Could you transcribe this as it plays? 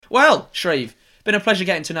Well, Shreve, been a pleasure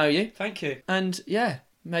getting to know you. Thank you. And yeah,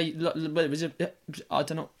 I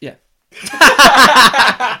don't know. Yeah.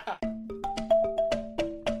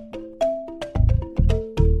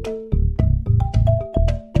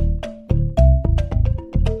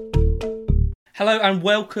 Hello and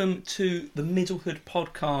welcome to the Middlehood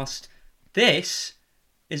podcast. This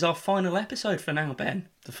is our final episode for now, Ben.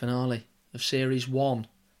 The finale of Series 1.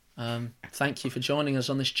 Thank you for joining us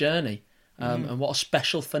on this journey. And what a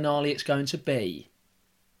special finale it's going to be.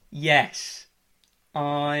 Yes,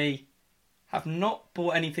 I have not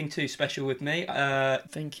brought anything too special with me.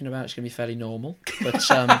 Thinking about it's going to be fairly normal,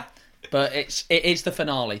 but it is the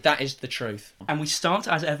finale. That is the truth. And we start,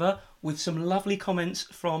 as ever, with some lovely comments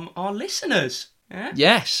from our listeners. Yeah?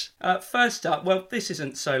 Yes. First up, well, this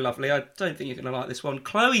isn't so lovely. I don't think you're going to like this one.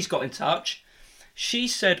 Chloe's got in touch. She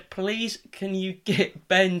said, please can you get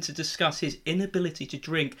Ben to discuss his inability to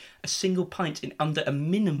drink a single pint in under a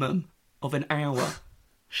minimum of an hour.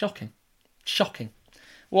 Shocking.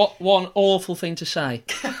 What one awful thing to say.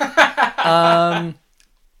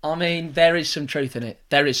 I mean, there is some truth in it.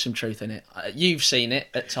 You've seen it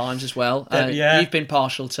at times as well. Yeah. You've been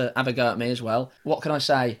partial to have a go at me as well. What can I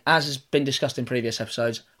say? As has been discussed in previous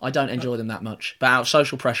episodes, I don't enjoy them that much. But out of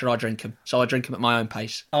social pressure, I drink them. So I drink them at my own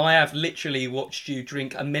pace. I have literally watched you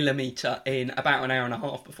drink a millimetre in about an hour and a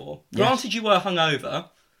half before. Yes. Granted, you were hungover.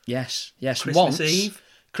 Yes. Christmas Eve.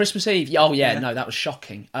 Christmas Eve. Oh, yeah. No, that was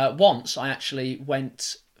shocking. Once I actually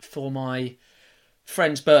went for my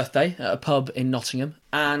friend's birthday at a pub in Nottingham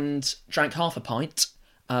and drank half a pint.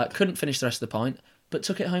 Couldn't finish the rest of the pint, but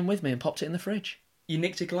took it home with me and popped it in the fridge. You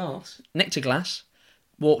nicked a glass? Nicked a glass,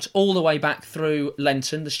 walked all the way back through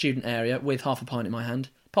Lenton, the student area, with half a pint in my hand,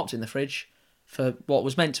 popped it in the fridge for what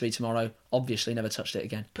was meant to be tomorrow. Obviously never touched it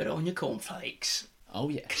again. Put it on your cornflakes. Oh,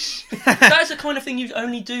 yes. That's the kind of thing you'd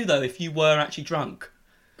only do, though, if you were actually drunk.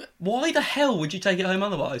 Why the hell would you take it home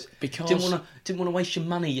otherwise? Because didn't want to waste your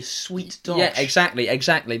money, you sweet dog. Yeah, exactly.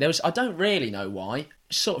 I don't really know why.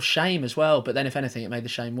 It's sort of shame as well, but then if anything, it made the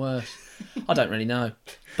shame worse. I don't really know.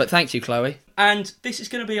 But thank you, Chloe. And this is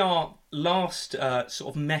going to be our last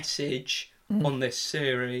sort of message on this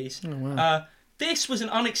series. Oh, wow. This was an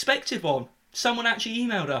unexpected one. Someone actually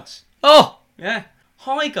emailed us. Oh! Yeah.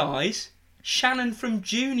 Hi, guys. Shannon from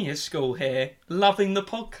junior school here, loving the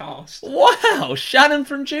podcast. Wow, Shannon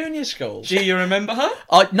from junior school. Do you remember her?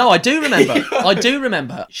 No, I do remember. I do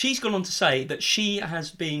remember her. She's gone on to say that she has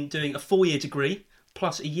been doing a 4-year degree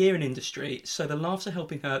plus a year in industry, so the laughs are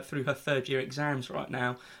helping her through her 3rd-year exams right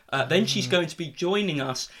now. Then she's going to be joining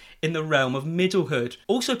us in the realm of middlehood.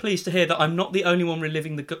 Also pleased to hear that I'm not the only one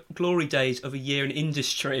reliving the glory days of a year in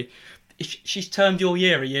industry. She's termed your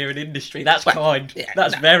year a year in industry. That's kind. Yeah,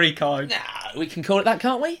 That's very kind. We can call it that,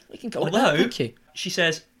 can't we? We can call it that. Thank you. She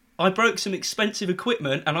says, I broke some expensive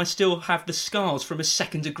equipment and I still have the scars from a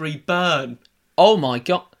 2nd-degree burn. Oh my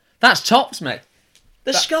God. That's tops me.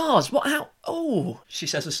 The scars. What? How? Oh. She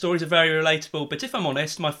says the stories are very relatable, but if I'm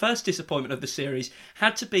honest, my first disappointment of the series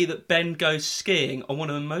had to be that Ben goes skiing on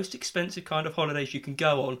one of the most expensive kind of holidays you can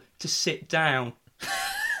go on to sit down.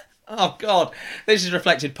 Oh, God. This has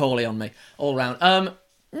reflected poorly on me all round.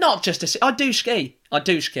 Not just I do ski.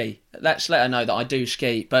 Let's let her know that I do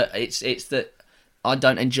ski, but it's that I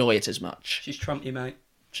don't enjoy it as much. She's trumped you, mate.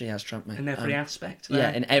 She has trumped me. In every aspect. There.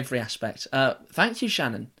 Yeah, in every aspect. Thank you,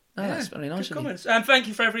 Shannon. Oh, that's very nice of comments. And thank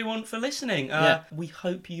you for everyone for listening. We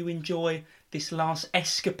hope you enjoy this last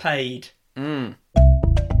escapade.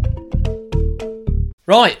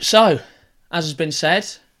 Right, so, as has been said,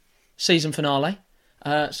 season finale.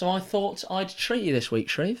 So I thought I'd treat you this week,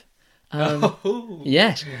 Shreve.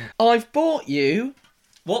 Yes. I've bought you...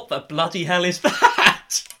 What the bloody hell is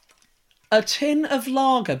that? A tin of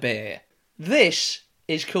lager beer. This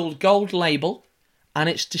is called Gold Label, and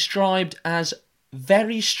it's described as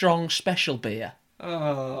very strong special beer.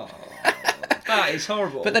 Oh, that is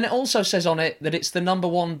horrible. But then it also says on it that it's the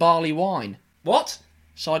 #1 barley wine. What?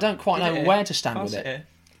 So I don't quite know where to stand with it. Here.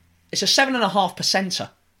 It's a 7.5%.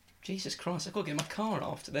 Jesus Christ, I've got to get my car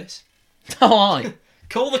after this. Oh, aye.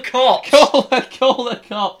 Call the cops! Call the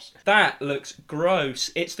cops. That looks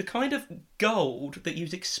gross. It's the kind of gold that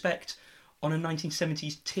you'd expect on a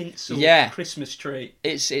 1970s tinsel Christmas tree.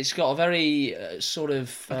 It's got a very sort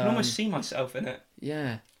of... I can almost see myself in it.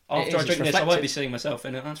 Yeah. After I drink this, I won't be seeing myself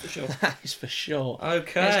in it, that's for sure. That is for sure.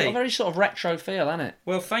 Okay. Yeah, it's got a very sort of retro feel, hasn't it?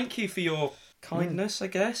 Well, thank you for your kindness, I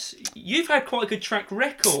guess. You've had quite a good track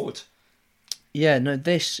record. Yeah, no,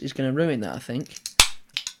 this is going to ruin that, I think.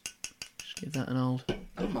 Just give that an old...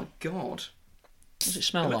 Oh my God. What does it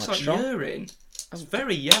smell like? It looks like Strong? urine. It's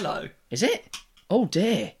very yellow. Is it? Oh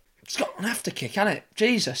dear. It's got an afterkick, hasn't it?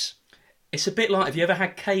 Jesus. It's a bit like, have you ever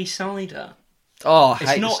had K cider? Oh, I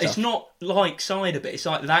It's hate not. this It's stuff. not like cider, but it's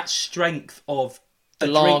like that strength of The a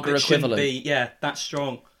drink lager that shouldn't equivalent. be. Yeah, that's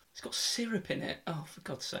strong. It's got syrup in it. Oh, for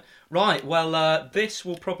God's sake! Right. Well, this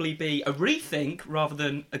will probably be a rethink rather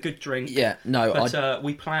than a good drink. Yeah, no, But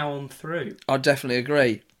we plough on through. I definitely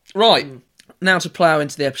agree. Right, now to plough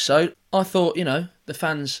into the episode. I thought, the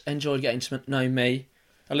fans enjoyed getting to know me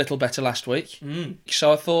a little better last week.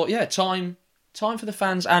 So I thought, time for the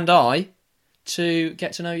fans and I to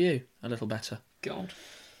get to know you a little better. God.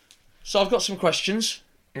 So I've got some questions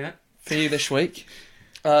Yeah. for you this week.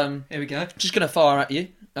 Here we go. Just going to fire at you.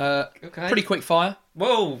 Okay. Pretty quick fire.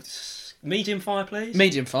 Whoa. Medium fire, please.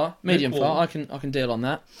 Medium fire. Medium Lukewarm. fire. I can deal on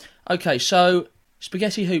that. Okay, so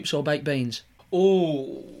spaghetti hoops or baked beans?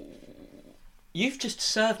 Oh. You've just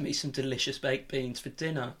served me some delicious baked beans for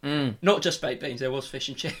dinner. Not just baked beans. There was fish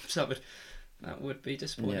and chips. That would be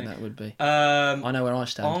disappointing. Yeah, that would be. I I know where I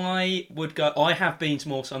stand. would go. I have beans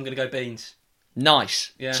more, so I'm going to go beans.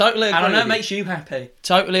 Nice. Yeah. Totally agree And I know with it you. makes you happy.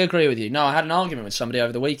 Totally agree with you. No, I had an argument with somebody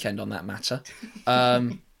over the weekend on that matter.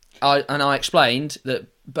 I explained that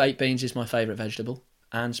baked beans is my favourite vegetable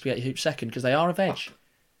and spaghetti hoops second because they are a veg.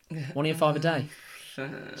 One of your 5 a day.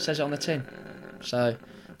 Says it on the tin. So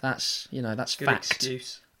that's Good fact.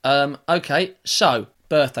 excuse. Okay, so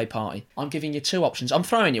birthday party. I'm giving you 2 options. I'm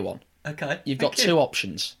throwing you one. Okay. You've got thank 2 you.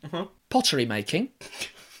 options. Uh-huh. Pottery making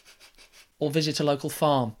or visit a local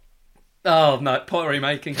farm. Oh no, pottery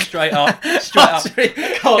making straight up. Straight up. It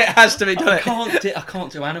has to be done. I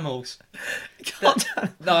can't do animals. No,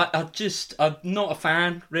 I'm not a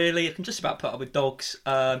fan really. I can just about put up with dogs.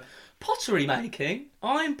 Pottery making,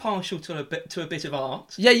 I'm partial to a bit of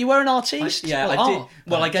art. Yeah, you were an artiste. I did. Oh,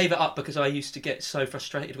 Well, I gave it up because I used to get so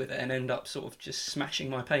frustrated with it and end up sort of just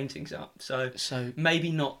smashing my paintings up. So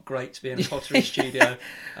maybe not great to be in a pottery studio.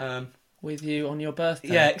 With you on your birthday.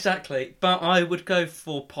 Yeah, exactly. But I would go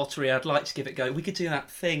for pottery. I'd like to give it a go. We could do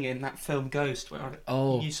that thing in that film Ghost where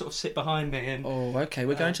you sort of sit behind me and... Oh, okay,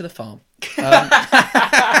 we're going to the farm.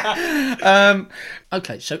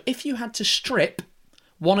 Okay, so if you had to strip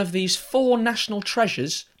one of these 4 national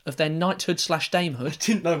treasures of their knighthood/damehood...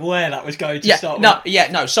 Didn't know where that was going to start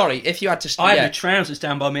with. Sorry, if you had to... I had my trousers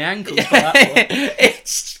down by my ankles for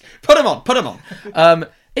that one. Put them on.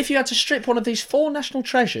 If you had to strip one of these 4 national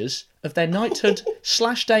treasures of their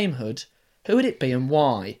knighthood/damehood, who would it be and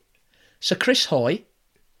why? Sir Chris Hoy,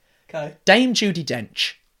 Okay. Dame Judi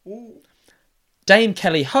Dench, Dame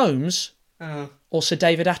Kelly Holmes, or Sir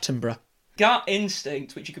David Attenborough? Gut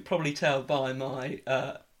instinct, which you could probably tell by my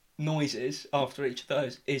noises after each of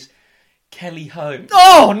those, is Kelly Holmes.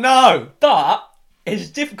 Oh, no! But it's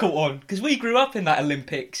a difficult one because we grew up in that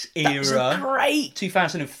Olympics era. That was great!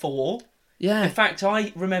 2004. Yeah. In fact,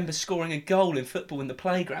 I remember scoring a goal in football in the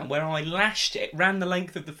playground where I lashed it, ran the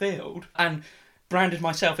length of the field, and branded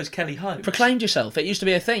myself as Kelly Holmes. Proclaimed yourself. It used to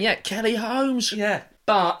be a thing. Yeah, Kelly Holmes. Yeah,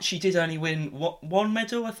 but she did only win one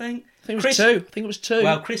medal, I think. I think it was 2.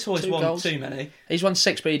 Well, Chris Hoy's 2 won goals. too many. He's won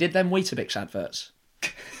 6, but he did them Weetabix adverts.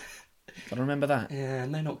 Gotta remember that. Yeah,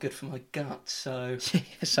 and they're not good for my gut, so...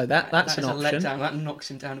 So that's an a option. letdown. That knocks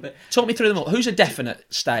him down a bit. Talk me through them all. Who's a definite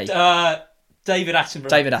stay? David Attenborough.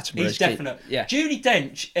 David Attenborough He's is key. definite. Yeah. Judi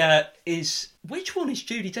Dench is... Which one is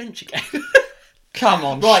Judi Dench again? Come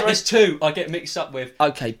on. Right, there's 2 I get mixed up with.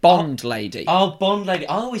 Okay, Bond lady. Oh, Bond lady.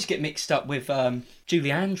 I always get mixed up with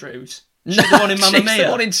Julie Andrews. She's the one in Mamma she's Mia.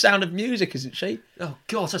 the one in Sound of Music, isn't she? Oh,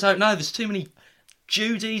 God, I don't know. There's too many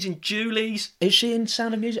Judys and Julies. Is she in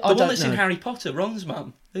Sound of Music? The I one don't that's know. in Harry Potter, Ron's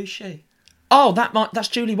mum. Who's she? Oh, that's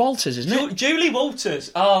Julie Walters, isn't it? Julie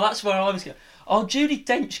Walters. Oh, that's where I was going. Oh, Judi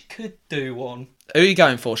Dench could do one. Who are you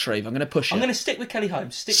going for, Shreve? I'm going to push you. I'm going to stick with Kelly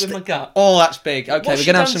Holmes. Stick with my gut. Oh, that's big. Okay, What's we're she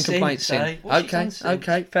going to have done some complaints since, in. eh? What's she done since?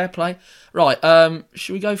 Okay, fair play. Right,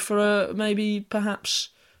 should we go for perhaps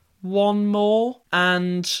one more?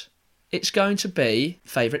 And it's going to be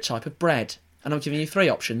favourite type of bread. And I'm giving you 3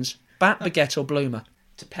 options. Bat, baguette or bloomer.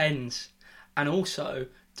 Depends. And also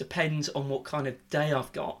depends on what kind of day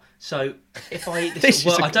I've got. So if I eat this, This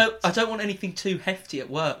at is work, I don't want anything too hefty at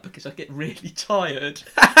work because I get really tired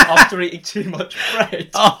after eating too much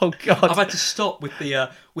bread. Oh, God. I've had to stop with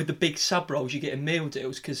the big sub rolls you get in meal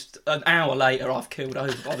deals because an hour later I've killed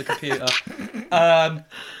over by the computer.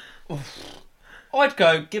 I'd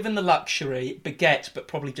go, given the luxury, baguette, but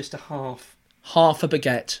probably just a half. Half a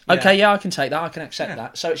baguette. Yeah. Okay, yeah, I can take that. I can accept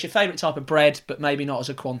that. So it's your favourite type of bread, but maybe not as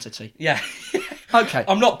a quantity. Yeah. Okay.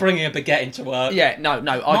 I'm not bringing a baguette into work. Yeah, no.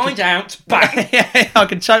 Mind out, bang. Yeah, I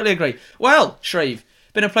can totally agree. Well, Shreve,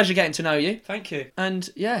 been a pleasure getting to know you. Thank you. And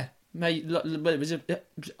yeah, I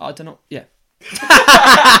don't know. Yeah.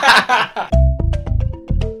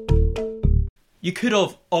 You could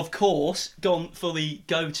have, of course, gone for the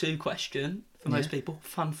go-to question for most people.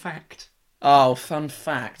 Fun fact. Oh, fun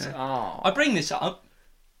fact. Oh. I bring this up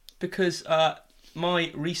because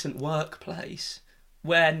my recent workplace,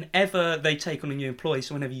 whenever they take on a new employee,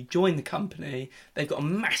 so whenever you join the company, they've got a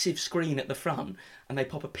massive screen at the front and they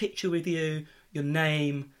pop a picture with you, your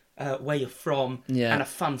name, where you're from, and a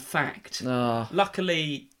fun fact. Oh.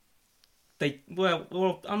 Luckily,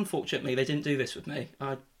 unfortunately, they didn't do this with me.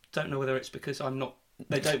 I don't know whether it's because I'm not.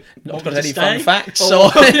 They don't Not want got me to any stay, fun facts, or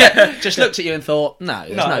just looked at you and thought, no,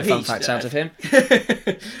 there's no fun he's facts dead. out of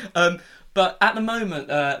him. But at the moment,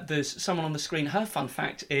 there's someone on the screen. Her fun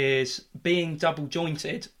fact is being double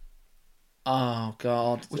jointed, Oh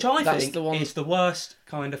God, which I That's think the one. is the worst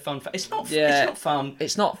kind of fun fact. It's not. Yeah. It's not fun.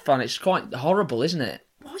 It's not fun. It's quite horrible, isn't it?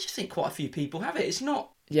 Well, I just think quite a few people have it. It's not.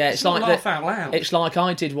 Yeah, It's not like laugh out loud. It's like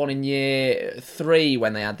I did one in year 3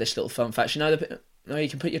 when they had this little fun fact. You know, you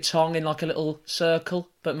can put your tongue in like a little circle,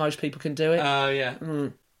 but most people can do it Oh yeah.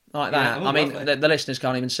 like that. oh, I mean, lovely. the listeners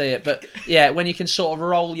can't even see it, but yeah, when you can sort of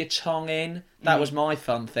roll your tongue in, that was my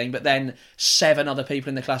fun thing. But then 7 other people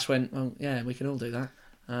in the class went, "Well, yeah, we can all do that,"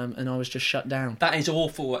 and I was just shut down. That is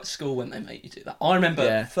awful at school when they make you do that. I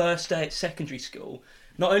remember first day at secondary school.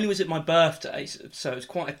 Not only was it my birthday, so it was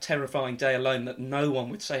quite a terrifying day alone that no one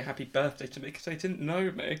would say happy birthday to me because they didn't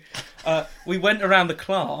know me. We went around the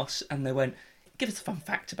class and they went, give us a fun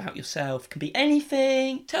fact about yourself. Can be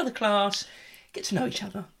anything. Tell the class. Get to know each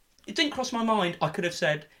other. It didn't cross my mind. I could have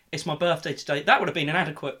said, it's my birthday today. That would have been an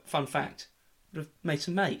adequate fun fact. Would have made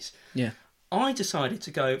some mates. Yeah. I decided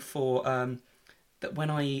to go for that when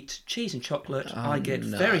I eat cheese and chocolate, I get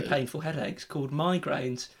very painful headaches called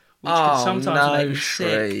migraines, which can sometimes make me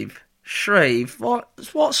sick. Shreve,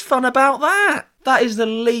 what's fun about that? That is the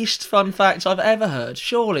least fun fact I've ever heard,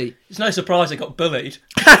 surely. It's no surprise I got bullied.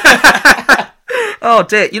 Oh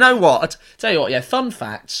dear, you know what? Tell you what, yeah, fun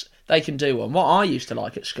facts, they can do one. What I used to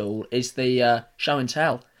like at school is the show and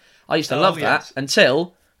tell. I used to love yes. that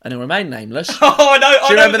until, and it'll remain nameless. Oh, I know.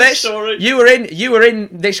 Do you remember this this? story. You were in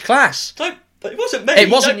this class. It wasn't me. It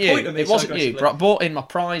wasn't Don't you. point at me It so wasn't you. aggressively. I bought in my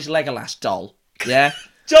prize Legolas doll. Yeah.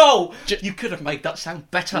 Joel, you could have made that sound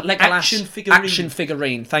better. Legolas action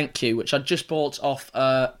figurine. thank you, which I just bought off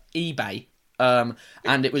eBay. And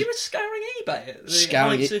it was You were scouring eBay at the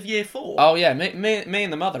Scouring heights it- of year 4. Oh yeah, me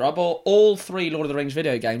and the mother. I bought all 3 Lord of the Rings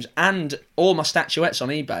video games and all my statuettes on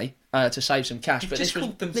eBay to save some cash. You've just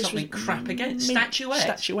called them something crap again. Statuettes?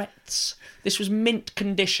 Statuettes. This was mint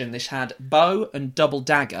condition. This had bow and double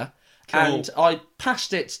dagger, Cool. and I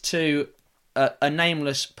passed it to a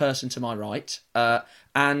nameless person to my right,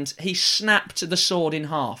 and he snapped the sword in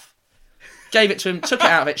half. Gave it to him, took it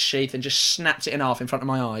out of its sheath, and just snapped it in half in front of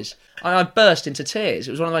my eyes. I burst into tears.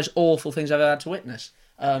 It was one of the most awful things I've ever had to witness.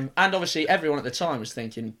 And obviously, everyone at the time was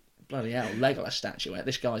thinking, bloody hell, Legolas statuette.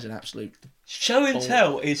 This guy's an absolute... Show and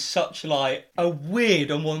tell is such like a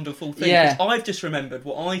weird and wonderful thing. Yeah. 'Cause I've just remembered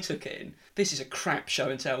what I took in. This is a crap show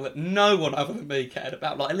and tell that no one other than me cared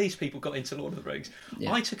about. Like, at least people got into Lord of the Rings.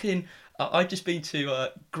 Yeah. I took in... I'd just been to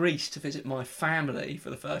Greece to visit my family for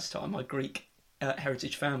the first time, my Greek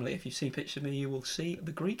heritage family. If you've seen pictures of me, you will see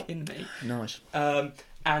the Greek in me. Nice.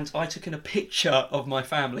 And I took in a picture of my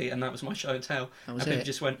family, and that was my show and tell. That was and people it.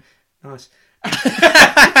 just went, nice.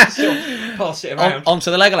 Sort of pass it around.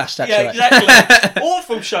 Onto the Legolas statuette. Yeah, exactly.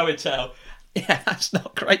 Awful show and tell. Yeah, that's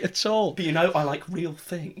not great at all. But you know, I like real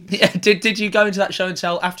things. Yeah, did you go into that show and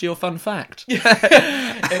tell after your fun fact? It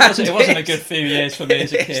wasn't a good few years for me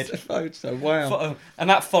as a It's the kid. photo, wow. And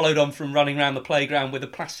that followed on from running around the playground with a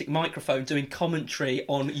plastic microphone doing commentary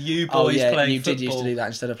on you boys Oh yeah, playing you football. did used to do that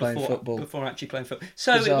instead of playing football. Before actually playing football.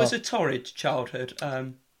 So Bizarre. it was a torrid childhood.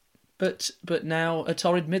 But now a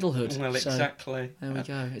torrid middlehood. Well, So, exactly. there we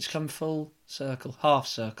go. It's come full circle, half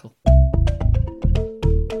circle.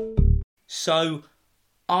 So,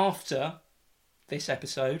 after this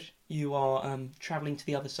episode, you are travelling to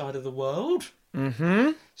the other side of the world.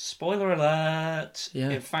 Mm-hmm. Spoiler alert. Yeah,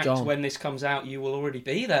 In fact, gone. when this comes out, you will already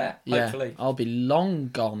be there, Yeah, hopefully. I'll be long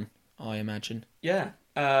gone, I imagine. Yeah.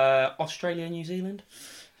 Australia, New Zealand.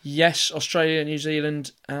 Yes, Australia, New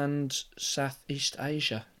Zealand, and Southeast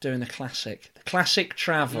Asia doing the classic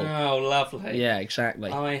travel. Oh, lovely. Yeah, exactly.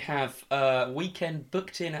 I have a weekend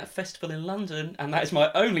booked in at a festival in London, and that is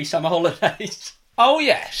my only summer holidays. Oh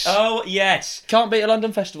yes. Oh, yes. Can't beat a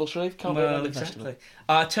London festival, Shreve. Can't beat a Well, London exactly. festival.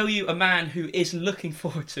 I'll tell you, a man who is looking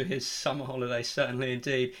forward to his summer holidays, certainly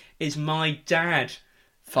indeed, is my dad.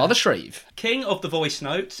 Father Shreve. King of the voice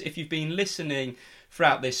notes. If you've been listening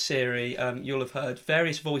throughout this series, you'll have heard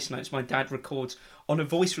various voice notes my dad records on a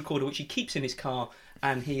voice recorder which he keeps in his car,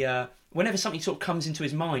 and he whenever something sort of comes into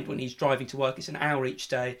his mind when he's driving to work, it's an hour each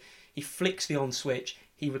day, he flicks the on switch,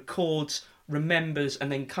 he records, remembers,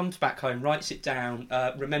 and then comes back home, writes it down,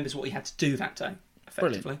 remembers what he had to do that day,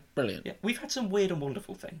 effectively. Brilliant. Yeah, we've had some weird and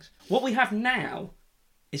wonderful things. What we have now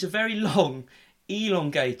is a very long,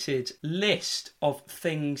 elongated list of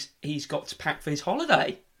things he's got to pack for his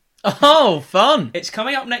holiday. Oh, fun. It's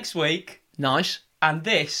coming up next week, Nice. and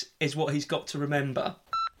this is what he's got to remember.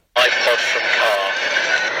 iPod from car,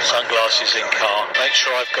 sunglasses in car. Make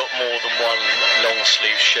sure I've got more than one long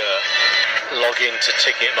sleeve shirt. Log in to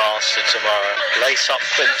Ticketmaster tomorrow. Lace up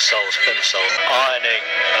plimsolls. Ironing,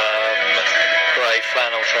 grey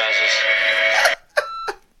flannel trousers.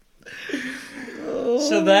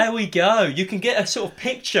 So there we go. You can get a sort of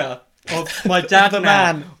picture of my dad The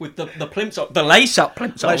now man. with the plimsoll, the lace-up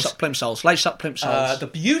plimsolls. Lace up plimsolls. The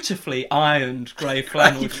beautifully ironed grey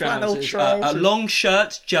flannel flannel trousers. trousers. A long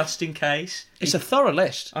shirt just in case. It's a thorough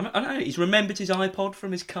list. I know, he's remembered his iPod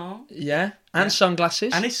from his car. Yeah. And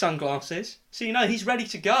sunglasses. And his sunglasses. So, he's ready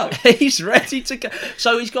to go. He's ready to go.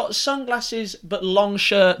 So he's got sunglasses, but long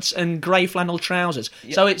shirts and grey flannel trousers.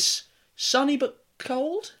 So it's sunny but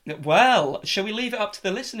cold? Well, shall we leave it up to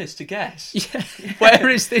the listeners to guess? Yeah. Where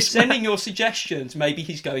is this? Send in your suggestions. Maybe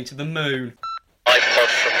he's going to the moon.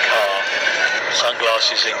 iPod from car,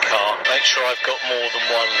 sunglasses in car. Make sure I've got more than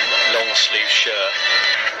one long sleeve shirt.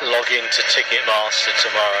 Log in to Ticketmaster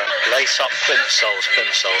tomorrow. Lace up plimsolls.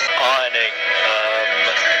 Ironing,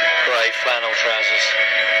 grey flannel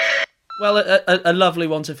trousers. Well, a lovely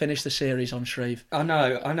one to finish the series on, Shreve. I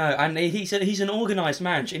know, and he's an organised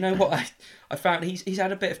man. Do you know what I found? He's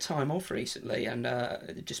had a bit of time off recently, and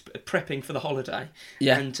just prepping for the holiday.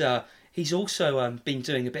 Yeah. And he's also been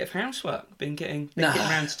doing a bit of housework. Been getting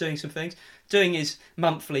around to doing some things. Doing his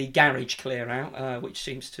monthly garage clear out, which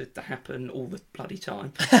seems to happen all the bloody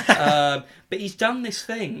time. But he's done this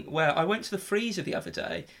thing where I went to the freezer the other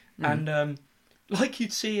day, and like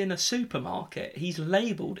you'd see in a supermarket, he's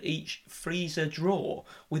labelled each freezer drawer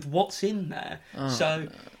with what's in there. So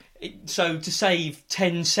to save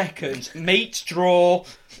 10 seconds, meat drawer,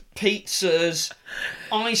 pizzas,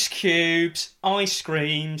 ice cubes, ice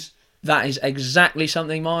creams. That is exactly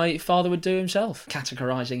something my father would do himself.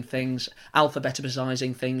 Categorising things,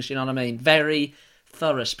 alphabeticising things, you know what I mean? Very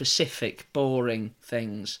thorough, specific, boring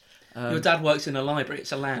things. Your dad works in a library,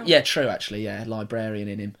 it's allowed. Yeah, true, actually, yeah. Librarian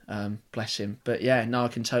in him, bless him. But yeah, no, I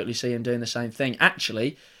can totally see him doing the same thing.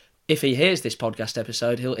 Actually, if he hears this podcast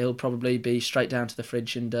episode, he'll probably be straight down to the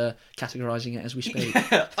fridge and categorising it as we speak.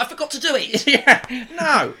 I forgot to do it! Yeah,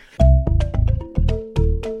 no!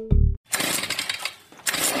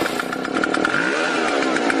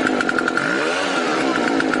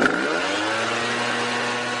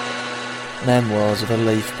 Memoirs of a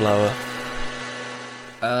Leaf Blower.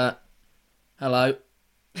 Hello.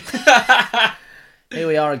 Here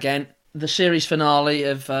we are again. The series finale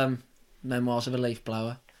of Memoirs of a Leaf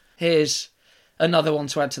Blower. Here's another one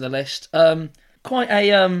to add to the list. Quite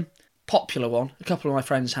a popular one. A couple of my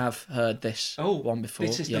friends have heard this one before.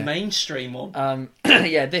 This is the mainstream one.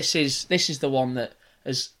 Yeah, this is the one that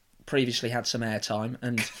has previously had some airtime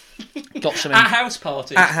and got some... At house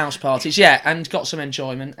parties. At house parties, yeah, and got some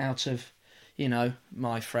enjoyment out of...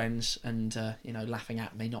 my friends and, laughing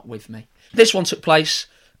at me, not with me. This one took place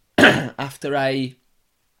after a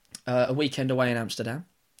weekend away in Amsterdam.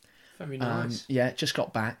 Very nice. Just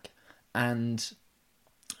got back and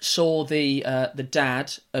saw the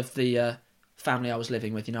dad of the family I was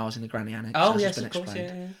living with. I was in the granny annex. Oh, as yes, has of been course,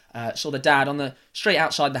 explained. yeah. Saw the dad on the street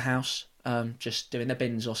outside the house, just doing their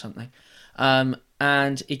bins or something.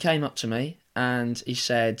 And he came up to me and he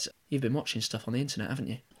said, "You've been watching stuff on the internet, haven't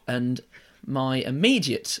you?" And my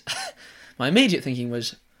immediate thinking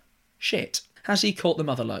was, shit, has he caught the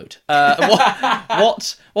mother load?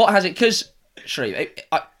 What has it? Because,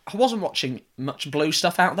 I wasn't watching much blue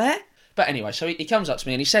stuff out there. But anyway, so he comes up to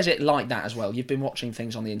me and he says it like that as well. You've been watching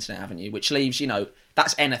things on the internet, haven't you? Which leaves,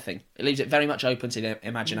 that's anything. It leaves it very much open to the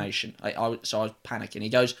imagination. So I was panicking. He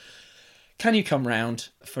goes, "Can you come round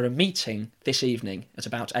for a meeting this evening at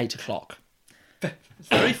about 8 o'clock? It's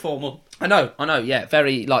very formal. I know, yeah.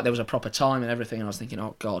 Very, there was a proper time and everything, and I was thinking,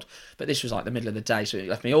 oh, God. But this was, the middle of the day, so it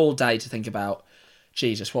left me all day to think about,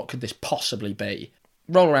 Jesus, what could this possibly be?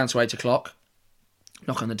 Roll around to 8 o'clock,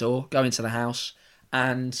 knock on the door, go into the house,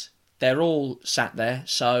 and they're all sat there.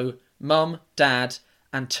 So, mum, dad,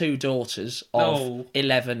 and two daughters of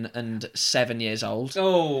 11 and 7 years old.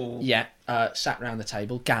 Oh. Yeah, sat round the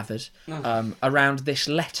table, gathered, around this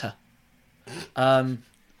letter.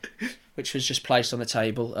 Which was just placed on the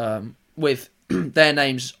table with their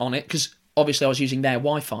names on it, because obviously I was using their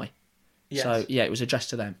Wi-Fi. Yes. So, yeah, it was addressed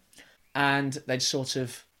to them. And they'd sort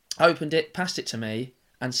of opened it, passed it to me,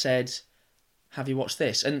 and said, have you watched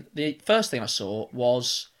this? And the first thing I saw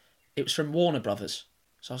was, it was from Warner Brothers.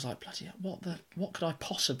 So I was like, bloody hell, what could I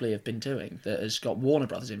possibly have been doing that has got Warner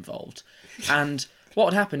Brothers involved? And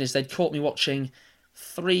what had happened is they'd caught me watching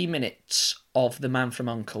 3 minutes of The Man from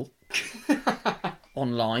U.N.C.L.E.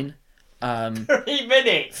 online. 3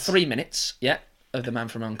 minutes? 3 minutes, yeah, of The Man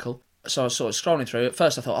from U.N.C.L.E. So I was sort of scrolling through. At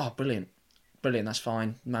first I thought, oh, brilliant, that's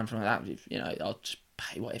fine. Man from that, you know, I'll just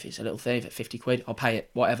pay, what if it's a little thing, if it's 50 quid, I'll pay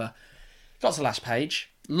it, whatever. Got to the last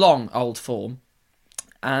page, long old form,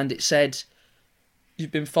 and it said,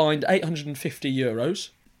 you've been fined €850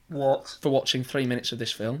 What? for watching 3 minutes of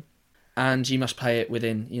this film, and you must pay it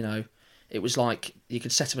within, you know, it was like you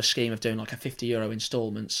could set up a scheme of doing like a €50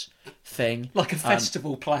 instalments thing. Like a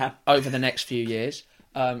festival plan. Over the next few years.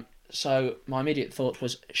 So my immediate thought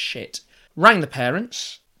was, shit. Rang the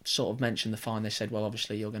parents, sort of mentioned the fine. They said, well,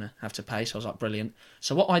 obviously you're going to have to pay. So I was like, brilliant.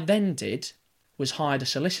 So what I then did was hired a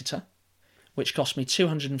solicitor, which cost me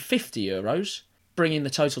 €250, bringing the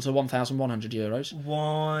total to €1,100.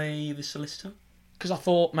 Why the solicitor? Because I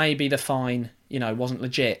thought maybe the fine, you know, wasn't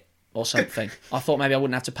legit or something. I thought maybe I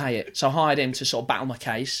wouldn't have to pay it. So I hired him to sort of battle my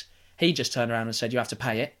case. He just turned around and said, you have to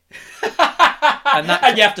pay it.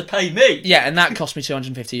 And you have to pay me. Yeah, and that cost me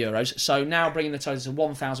 €250. So now bringing the total to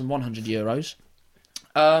 €1,100,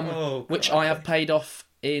 which I have paid off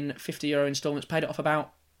in €50 instalments. Paid it off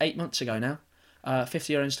about 8 months ago now.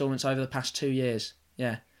 €50 instalments over the past 2 years.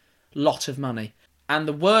 Yeah, lot of money. And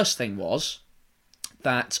the worst thing was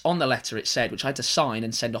that on the letter it said, which I had to sign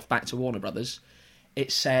and send off back to Warner Brothers,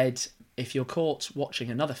 it said if you're caught watching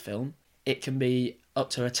another film, it can be up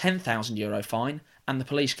to a €10,000 fine and the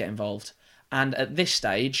police get involved. And at this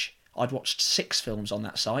stage, I'd watched 6 films on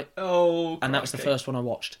that site. Oh, and that was the first one I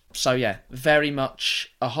watched. So yeah, very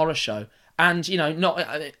much a horror show. And, you know,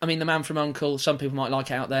 I mean, The Man from U.N.C.L.E., some people might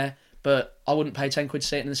like it out there, but I wouldn't pay 10 quid to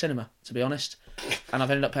see it in the cinema, to be honest. And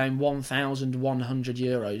I've ended up paying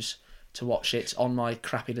 €1,100 to watch it on my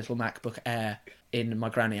crappy little MacBook Air in my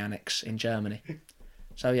granny annex in Germany.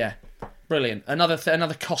 So yeah, brilliant. Another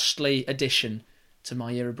costly addition to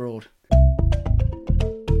my year abroad.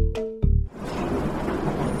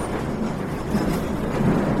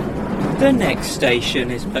 The next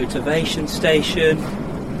station is Motivation Station.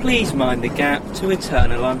 Please mind the gap to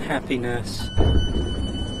eternal unhappiness.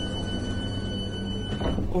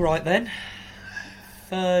 Alright then.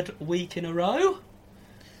 3rd week in a row.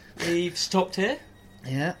 We've stopped here.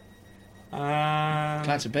 Yeah.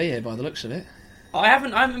 Glad to be here by the looks of it. I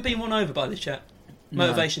haven't been won over by this chat.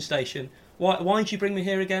 Motivation Station. Why did you bring me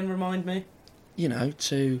here again? Remind me. You know,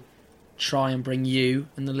 to try and bring you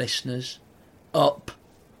and the listeners up.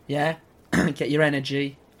 Yeah. Get your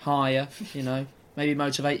energy higher, you know. Maybe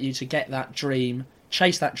motivate you to get that dream.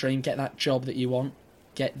 Chase that dream, get that job that you want.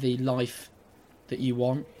 Get the life that you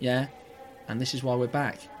want, yeah. And this is why we're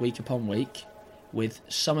back, week upon week, with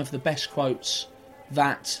some of the best quotes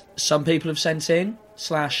that some people have sent in,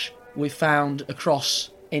 / we've found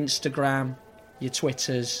across Instagram, your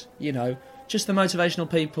Twitters, you know, just the motivational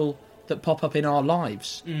people that pop up in our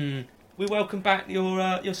lives. We welcome back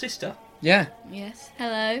your sister. Yeah. Yes.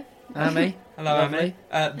 Hello. Amy. Hello, Lovely.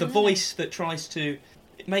 Amy. The voice that tries to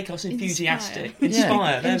make us enthusiastic.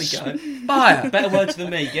 Inspire. There we go. Inspire. Better words than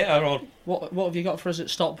me. Get her on. What have you got for us at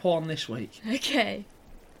Stop One this week? Okay.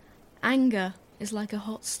 Anger is like a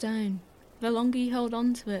hot stone. The longer you hold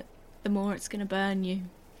on to it, the more it's going to burn you.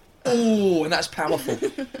 Oh, and that's powerful.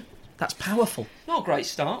 That's powerful. Not a great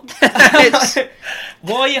start.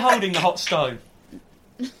 Why are you holding the hot stone?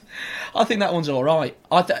 I think that one's all right.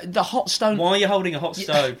 The hot stone. Why are you holding a hot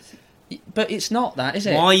stone? But it's not that, is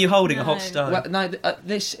it? Why are you holding a No. hot stone? Well, no,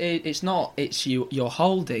 it's not. It's you're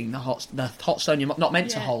holding the hot stone. You're not meant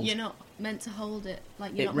to hold. You're not meant to hold it.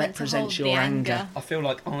 Like you're It not meant to hold represents the your anger. anger. I feel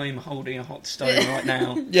like I'm holding a hot stone right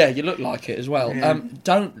now. Yeah, you look like it as well. Yeah.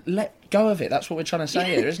 Don't let go of it. That's what we're trying to say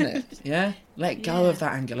here, isn't it? Yeah. Let go Yeah. of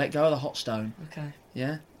that anger. Let go of the hot stone. Okay.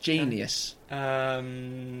 Yeah. Genius.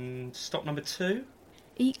 Stop number 2.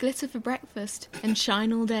 Eat glitter for breakfast and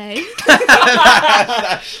shine all day.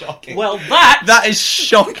 That's shocking. Well, that Is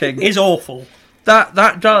shocking. is awful.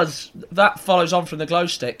 That follows on from the glow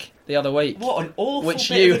stick the other week, What an awful which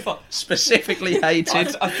bit you of advice. specifically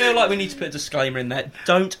hated. I feel like we need to put a disclaimer in there.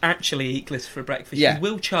 Don't actually eat glitter for breakfast. Yeah. You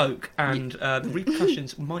will choke, and the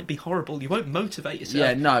repercussions might be horrible. You won't motivate yourself.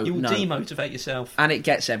 Yeah, no, You will no. demotivate yourself. And it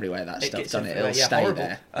gets everywhere, that stuff, doesn't it? everywhere. It'll Yeah, stay horrible.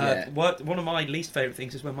 there. Yeah. One of my least favourite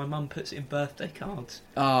things is when my mum puts it in birthday cards.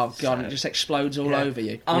 Oh, God, So- it just explodes all Yeah. over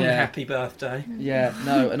you. Unhappy birthday. Yeah,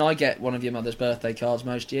 no, and I get one of your mother's birthday cards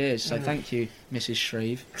most years, so thank you, Mrs.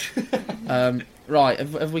 Shreve. Right,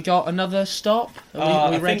 have we got another stop? Are we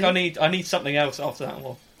I ready? think I need something else after that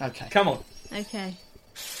one. Okay. Come on. Okay.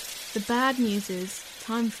 The bad news is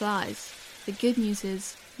time flies. The good news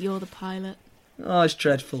is you're the pilot. Oh, it's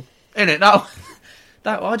dreadful. Isn't it?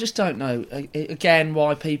 That I just don't know, again,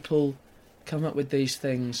 why people come up with these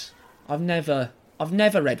things. I've never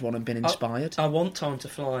read one and been inspired. I want time to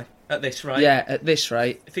fly at this rate. Yeah, at this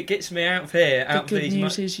rate. If it gets me out of here, out The of good these...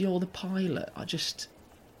 news is you're the pilot.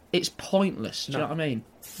 It's pointless. Do you know what I mean?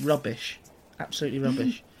 Rubbish. Absolutely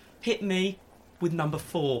rubbish. Hit me with number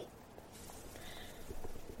 4.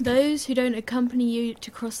 Those who don't accompany you to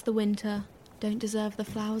cross the winter don't deserve the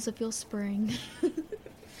flowers of your spring.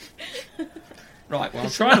 Right, well, I'm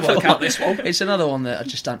trying to work out this one. It's another one that I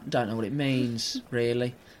just don't know what it means,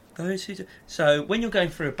 really. Those who So, when you're going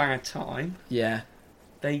through a bad time, Yeah,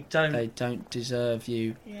 they don't... they don't deserve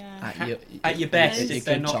you Yeah. At your best, at your if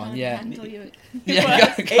they're good not... time. Yeah, Handle you.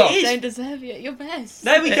 yeah. It God. is. Don't deserve you at your best.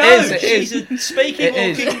 There we It go. is, it She's is. a speaking,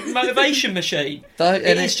 It is. walking motivation machine. And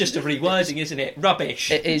It is just a rewording, isn't it?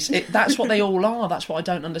 Rubbish. It is. That's what they all are. That's what I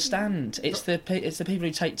don't understand. It's the people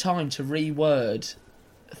who take time to reword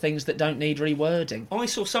things that don't need rewording. I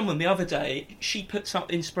saw someone the other day, she puts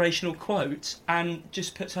up inspirational quotes and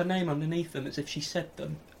just puts her name underneath them as if she said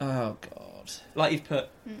them. Oh God. Like you've put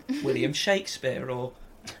William Shakespeare or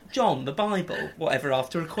John the Bible, whatever,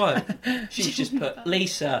 after a quote. She's just put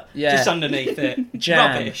Lisa Yeah. just underneath it.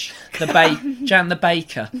 Jan. Rubbish. Jan the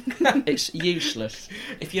baker. It's useless.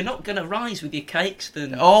 If you're not going to rise with your cakes,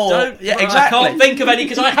 then Oh, don't. yeah, I exactly. can't think of any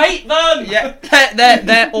because I hate them. Yeah,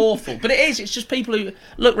 they're awful. But it is. It's just people who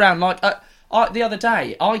look round like. The other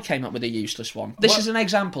day, I came up with a useless one. This What? is an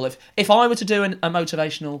example. If I were to do a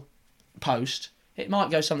motivational post, it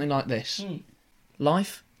might go something like this: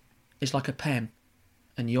 Life is like a pen,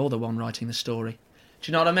 and you're the one writing the story.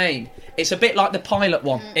 Do you know what I mean? It's a bit like the pilot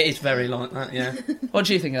one. It is very like that, yeah. What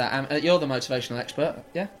do you think of that? You're the motivational expert,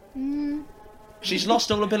 yeah? She's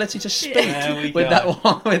lost all ability to speak There we with go.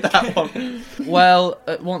 that one. Well,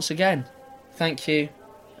 once again, thank you,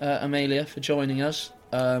 Amelia, for joining us.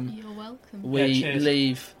 You're welcome. We Yeah, cheers.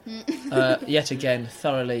 leave yet again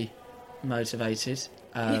thoroughly motivated.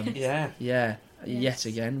 Yeah. Yeah, Yes. yet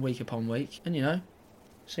again, week upon week, and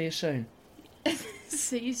see you soon.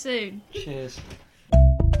 See you soon. Cheers.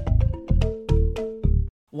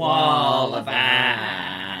 Wall of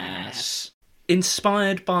Ass.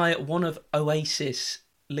 Inspired by one of Oasis,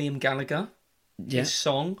 Liam Gallagher, Yeah. his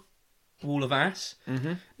song, Wall of Ass.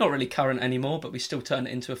 Mm-hmm. Not really current anymore, but we still turn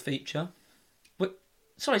it into a feature.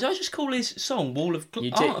 Sorry, did I just call his song Wall of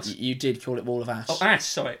Ass? You did call it Wall of Ass. Oh, Ass,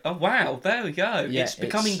 sorry. Oh, wow, there we go. Yeah, it's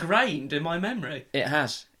become it's- ingrained in my memory. It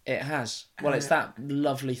has. Well, it's that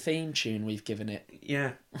lovely theme tune we've given it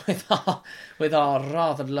Yeah. with our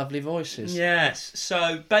rather lovely voices. Yes.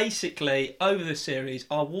 So basically, over the series,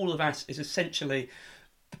 our Wall of Ass is essentially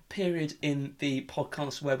the period in the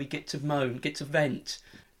podcast where we get to moan, get to vent.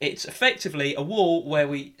 It's effectively a wall where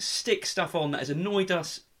we stick stuff on that has annoyed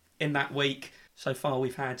us in that week. So far,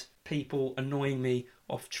 we've had people annoying me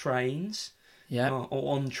off trains. Yeah.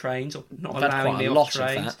 Or on trains, or not I've had allowing quite me a off lot of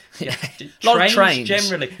trains. that. Yeah. Trains, Lot of trains.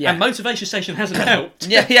 generally. Yeah. And Motivation Station hasn't helped.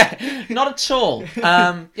 Yeah, not at all.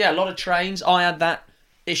 A lot of trains. I had that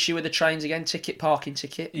issue with the trains again. Parking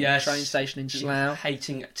ticket. Yes. Train station in Slough.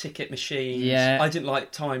 Hating ticket machines. Yeah. I didn't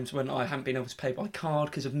like times when I haven't been able to pay by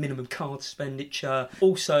card because of minimum card expenditure.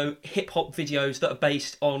 Also, hip hop videos that are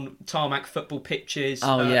based on tarmac football pitches.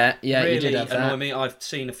 Oh, yeah, you really did have that. annoy me. I've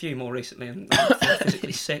seen a few more recently and I'm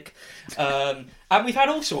physically sick. And we've had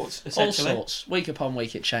all sorts, essentially. All sorts. Week upon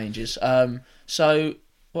week it changes. So,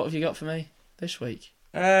 what have you got for me this week?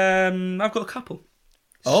 I've got a couple.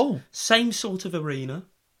 Oh, Same sort of arena.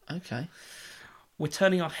 okay. We're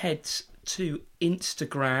turning our heads to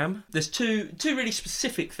Instagram. There's two really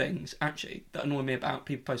specific things, actually, that annoy me about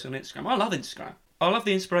people posting on Instagram. I love Instagram. I love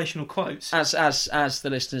the inspirational quotes. As the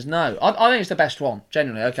listeners know, I think it's the best one,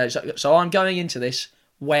 generally. Okay, so I'm going into this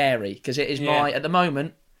wary, because it is at the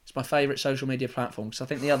moment, it's my favourite social media platform, because I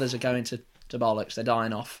think the others are going to bollocks, they're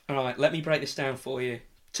dying off. All right, let me break this down for you.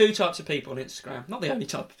 Two types of people on Instagram. Not the only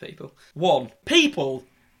type of people. One, people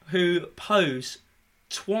who pose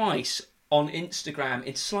twice on Instagram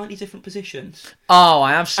in slightly different positions. Oh,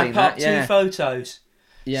 I have seen And put up that, yeah. two photos.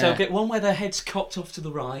 Yeah. So get one where their head's cocked off to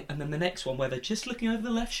the right, and then the next one where they're just looking over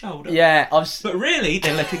the left shoulder. Yeah, But really,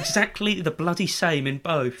 they look exactly the bloody same in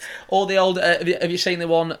both. or the old. Have you seen the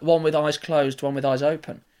one with eyes closed, one with eyes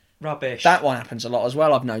open? Rubbish. That one happens a lot as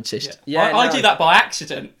well. I've noticed. Yeah, I no. do that by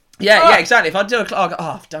accident. Yeah, exactly. If I do I'll go,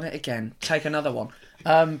 I've done it again. Take another one.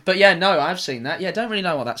 But yeah, no, I've seen that. Yeah, don't really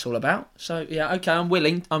know what that's all about. So yeah, okay, I'm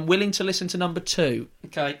willing to listen to number 2.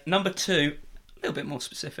 Okay, number 2, a little bit more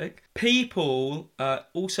specific. People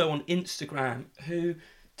also on Instagram who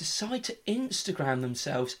decide to Instagram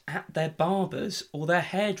themselves at their barbers or their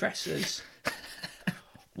hairdressers.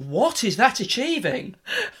 What is that achieving?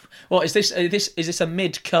 What is this? Is this a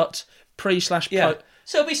mid-cut pre//? Yeah.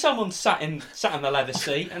 So there'll be someone sat in the leather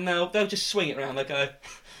seat, and they'll just swing it around. They'll go,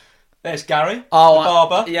 "There's Gary, the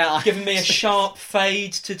barber, giving me a sharp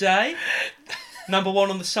fade today. Number 1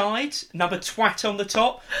 on the side, number twat on the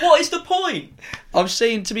top. What is the point?" I've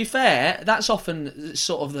seen. To be fair, that's often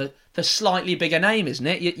sort of the slightly bigger name, isn't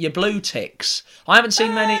it? Your blue ticks. I haven't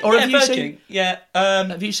seen many. Or have you seen? Yeah.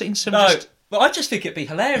 Have you seen some? No. But I just think it'd be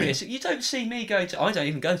hilarious. You don't see me go to... I don't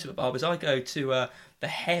even go to the barbers. I go to the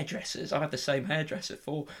hairdressers. I've had the same hairdresser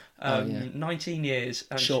for 19 years.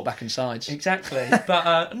 Short back and sides. Exactly.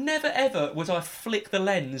 But never ever would I flick the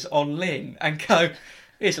lens on Lynn and go,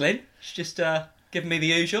 "Here's Lynn. She's just giving me the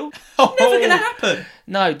usual." It's never going to happen.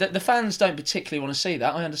 No, the fans don't particularly want to see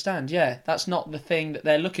that. I understand. Yeah, that's not the thing that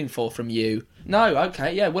they're looking for from you. No,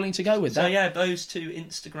 okay, yeah, willing to go with that. So yeah, those 2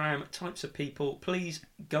 Instagram types of people, please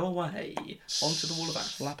go away onto the wall of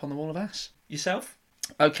ass. Slap on the wall of ass. Yourself?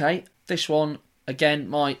 Okay, this one, again,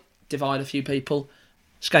 might divide a few people.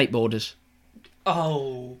 Skateboarders.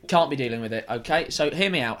 Oh. Can't be dealing with it, okay? So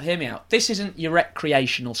hear me out. This isn't your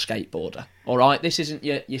recreational skateboarder, all right? This isn't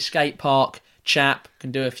your skate park chap,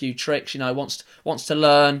 can do a few tricks, wants to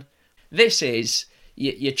learn. This is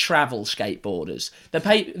your travel skateboarders.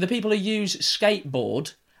 The people who use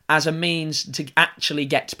skateboard as a means to actually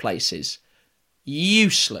get places.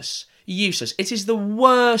 Useless. It is the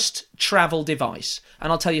worst travel device,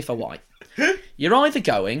 and I'll tell you for why. You're either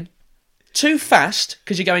going too fast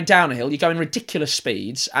because you're going down a hill, you're going ridiculous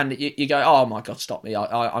speeds, and you go, "Oh my God, stop me,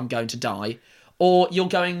 I'm going to die." Or you're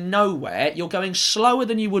going nowhere, you're going slower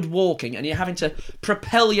than you would walking, and you're having to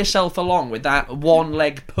propel yourself along with that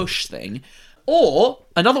one-leg push thing. Or,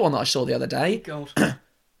 another one that I saw the other day,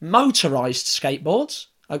 motorised skateboards,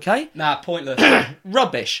 okay? Nah, pointless.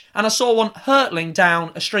 Rubbish. And I saw one hurtling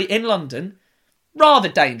down a street in London. Rather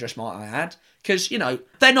dangerous, might I add, because,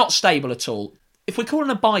 they're not stable at all. If we're calling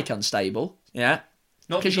a bike unstable, yeah...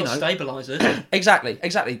 Not stabilisers. Exactly.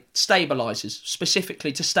 Stabilisers,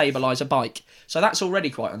 specifically to stabilise a bike. So that's already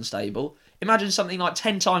quite unstable. Imagine something like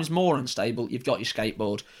 10 times more unstable. You've got your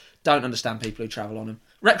skateboard. Don't understand people who travel on them.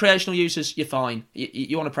 Recreational users, you're fine.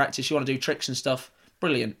 You want to practice, you want to do tricks and stuff.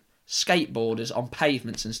 Brilliant. Skateboarders on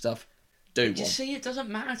pavements and stuff. Do one. You see, it doesn't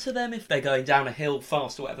matter to them if they're going down a hill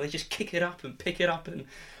fast or whatever. They just kick it up and pick it up and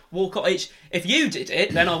walk on. If you did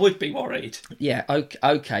it, then I would be worried. Yeah,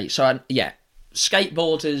 okay. So, yeah.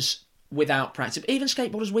 Skateboarders without practice. Even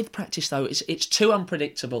skateboarders with practice, though, it's too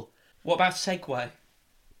unpredictable. What about Segway?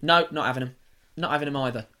 No, not having them. Not having them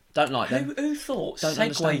either. Don't like them. Who thought Don't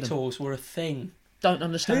Segway tours were a thing? Don't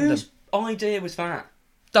understand Whose them. idea was that?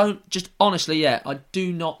 Honestly, I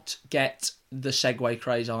do not get the Segway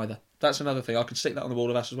craze either. That's another thing. I could stick that on the wall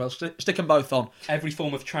of us as well. Stick them both on. Every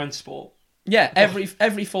form of transport. Yeah,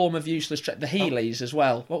 every form of useless... the Heelys as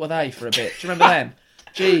well. What were they for a bit? Do you remember them?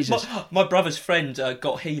 Jesus. My brother's friend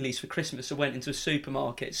got Heelys for Christmas and went into a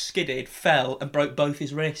supermarket, skidded, fell, and broke both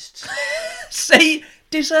his wrists. See?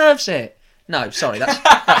 Deserves it. No, sorry, that's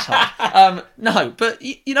hard. No, but,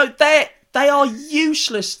 they are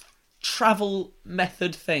useless travel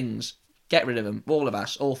method things. Get rid of them. All of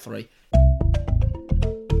us. All 3.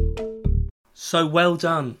 So well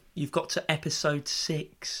done. You've got to episode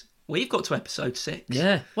 6. We've got to episode 6.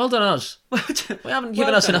 Yeah, well done us. We haven't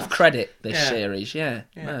given us enough credit this series. Yeah,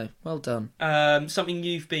 no, well done. Something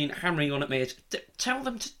you've been hammering on at me is tell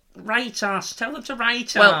them to rate us. Tell them to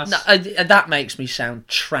rate us. Well, no, that makes me sound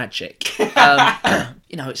tragic.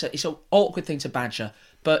 It's an awkward thing to badger.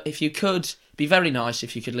 But if you could, be very nice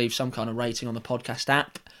if you could leave some kind of rating on the podcast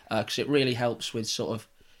app, because it really helps with sort of,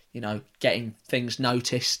 getting things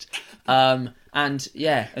noticed. And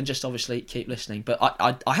just obviously keep listening. But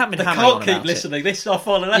I haven't been hammering on about it. They can't keep listening. This is our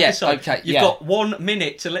final episode. Okay, You've got 1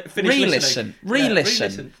 minute to finish listening.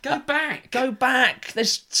 Re-listen. Go back. Go back.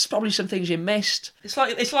 There's probably some things you missed. It's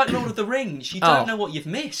like Lord of the Rings. You don't know what you've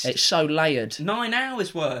missed. It's so layered. 9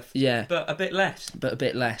 hours worth. Yeah. But a bit less.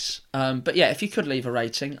 But yeah, if you could leave a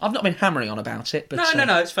rating. I've not been hammering on about it. But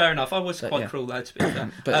No, it's fair enough. I was quite cruel though, to be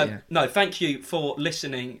fair. No, thank you for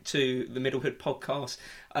listening to the Middlehood podcast.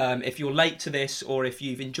 If you're late to this or if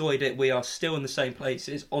you've enjoyed it, we are still in the same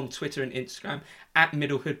places on Twitter and Instagram at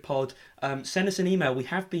MiddlehoodPod. Send us an email. We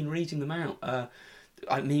have been reading them out.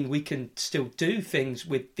 We can still do things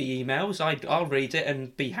with the emails. I'll read it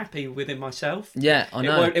and be happy with it myself. Yeah, I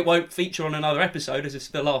know. It won't feature on another episode as it's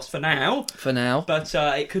the last for now. But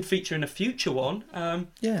it could feature in a future one.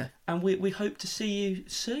 Yeah. And we hope to see you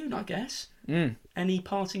soon, I guess. Mm. Any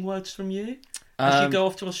parting words from you as you go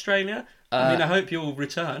off to Australia? I mean, I hope you'll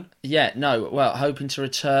return. Yeah, no, well, hoping to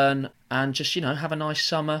return and just, have a nice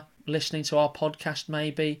summer listening to our podcast,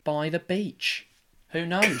 maybe by the beach. Who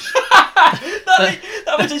knows?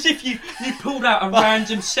 That was as if you pulled out a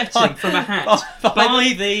random setting from a hat.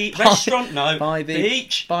 By the restaurant, no. By the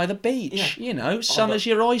beach. By the beach, Yeah. Summer's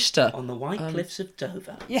your oyster. On the white cliffs of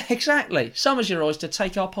Dover. Yeah, exactly. Summer's your oyster.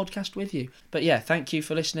 Take our podcast with you. But yeah, thank you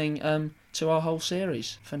for listening to our whole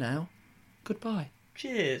series. For now, goodbye.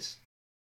 Cheers.